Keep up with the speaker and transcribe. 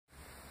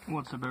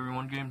What's up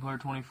everyone,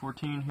 Gameplayer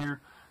 2014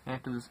 here.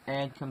 After this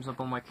ad comes up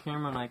on my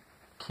camera and I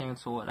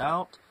cancel it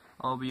out,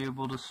 I'll be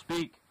able to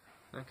speak.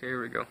 Okay, here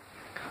we go.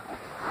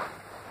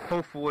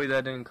 Hopefully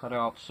that didn't cut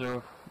out,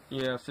 so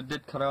yeah, if it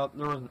did cut out,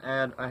 there was an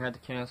ad, I had to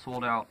cancel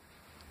it out.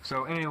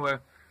 So anyway,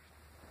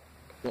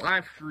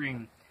 live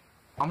stream.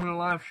 I'm going to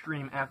live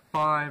stream at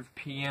 5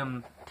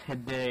 p.m.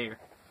 today.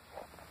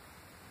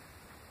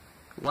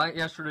 Like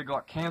yesterday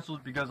got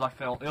canceled because I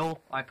fell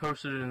ill. I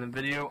posted it in the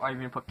video. I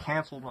even put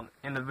canceled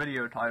in the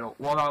video title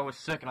while I was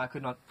sick and I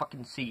could not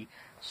fucking see.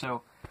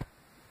 So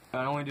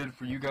I only did it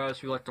for you guys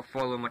who like to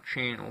follow my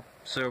channel.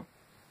 So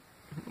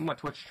my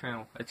Twitch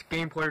channel. It's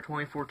Gameplayer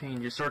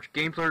 2014. Just search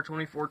Gameplayer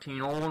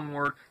 2014, all one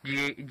word,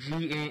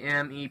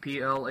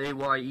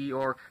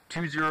 GAMEPLAYER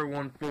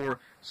 2014.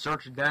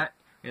 Search that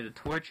into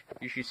Twitch.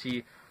 You should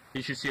see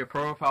a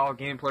profile,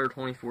 Gameplayer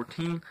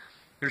 2014.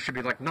 There should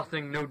be like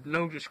nothing,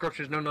 no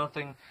descriptions, no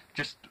nothing,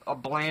 just a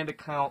bland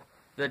account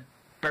that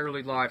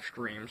barely live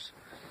streams.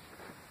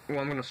 Well,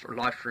 I'm gonna start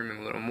live streaming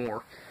a little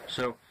more.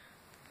 So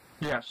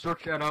yeah,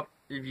 search that up.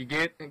 If you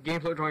get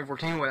Gameplay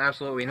 2014 with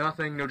absolutely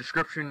nothing, no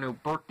description, no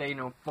birthday,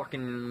 no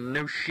fucking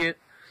no shit,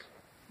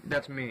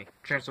 that's me.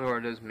 Chances are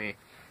it is me.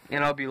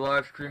 And I'll be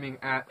live streaming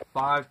at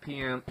 5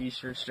 p.m.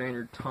 Eastern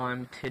Standard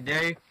Time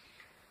today.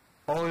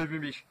 I'll even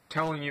be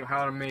telling you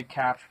how to make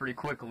caps pretty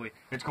quickly.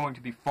 It's going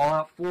to be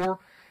Fallout 4.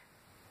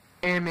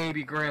 And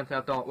maybe Grand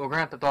Theft Auto. Well,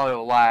 Grand Theft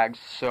Auto lags,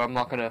 so I'm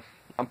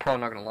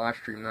probably not gonna live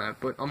stream that.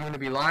 But I'm gonna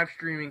be live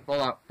streaming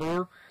Fallout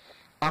 4.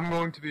 I'm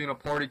going to be in a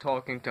party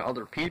talking to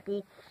other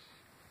people.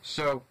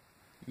 So,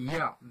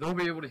 yeah, they'll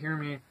be able to hear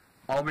me.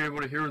 I'll be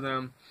able to hear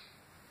them.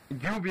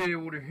 You'll be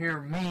able to hear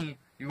me.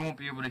 You won't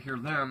be able to hear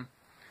them.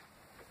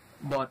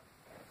 But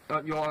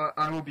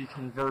I will be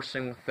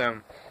conversing with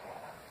them.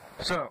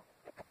 So,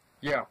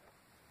 yeah,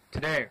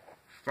 today,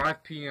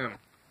 5 p.m.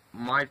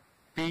 My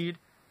feed.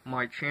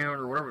 My channel,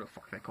 or whatever the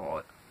fuck they call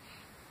it,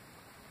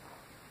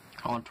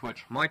 on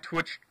Twitch. My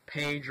Twitch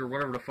page, or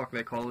whatever the fuck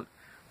they call it,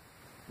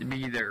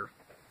 be there.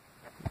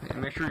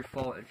 And make sure you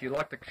follow. If you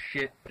like the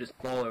shit, just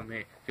follow me.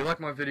 If you like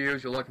my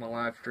videos, you'll like my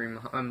live stream.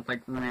 I'm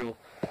like real.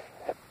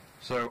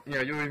 So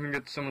yeah, you'll even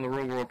get some of the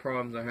real world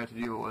problems I had to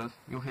deal with.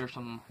 You'll hear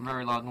some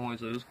very loud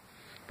noises,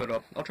 but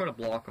I'll try to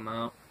block them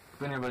out.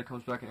 If anybody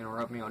comes back and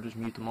interrupt me, I'll just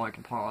mute the mic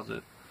and pause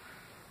it.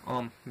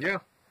 Yeah.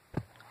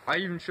 I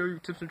even show you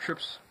tips and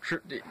tricks.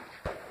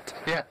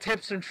 Yeah,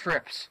 tips and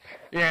tricks.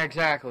 Yeah,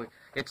 exactly.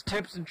 It's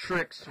tips and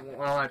tricks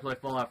while I play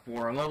Fallout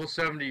 4. I'm level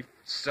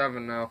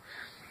 77 now.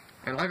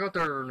 And I got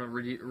there in a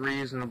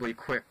reasonably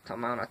quick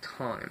amount of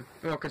time.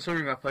 Well,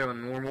 considering I play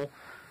on normal.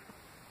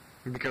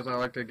 Because I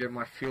like to get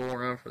my feel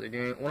around for the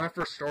game. When I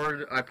first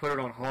started, I put it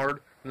on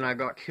hard. And I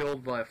got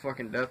killed by a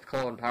fucking death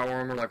claw and power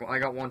armor. Like, I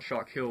got one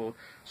shot killed.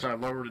 So I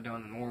lowered it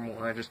down to normal.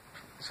 And I just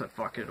said,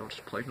 fuck it, I'll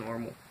just play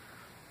normal.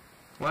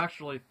 Well,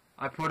 actually,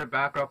 I put it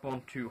back up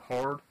onto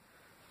hard,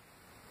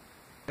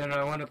 and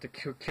I went up to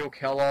kill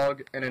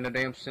Kellogg, and in the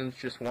damn sense,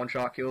 just one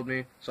shot killed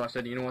me. So I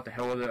said, you know what, the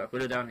hell with it. I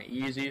put it down to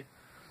easy,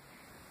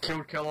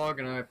 killed Kellogg,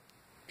 and I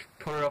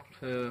put it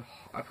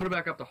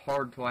back up to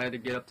hard until I had to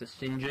get up to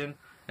Sinjin,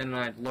 and then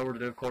I lowered the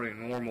difficulty to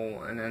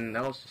normal, and then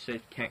that was to say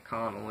Kent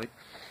Connolly.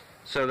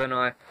 So then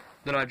I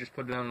just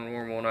put it down to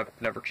normal, and I've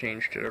never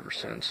changed it ever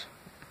since.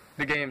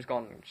 The game's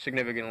gone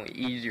significantly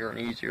easier and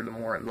easier the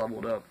more I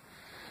leveled up.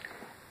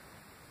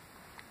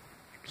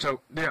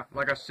 So, yeah,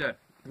 like I said,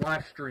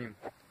 live stream,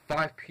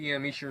 5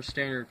 p.m. Eastern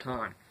Standard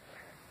Time.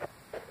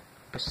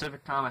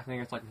 Pacific Time, I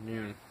think it's like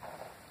noon.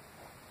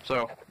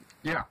 So,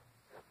 yeah.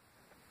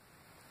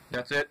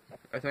 That's it,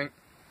 I think.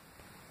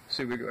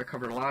 See, I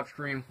covered a live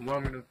stream, what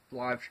I'm going to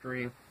live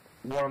stream,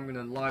 what I'm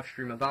going to live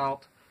stream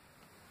about.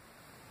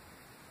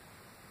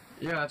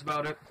 Yeah, that's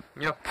about it.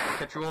 Yep,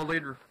 catch you all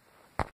later.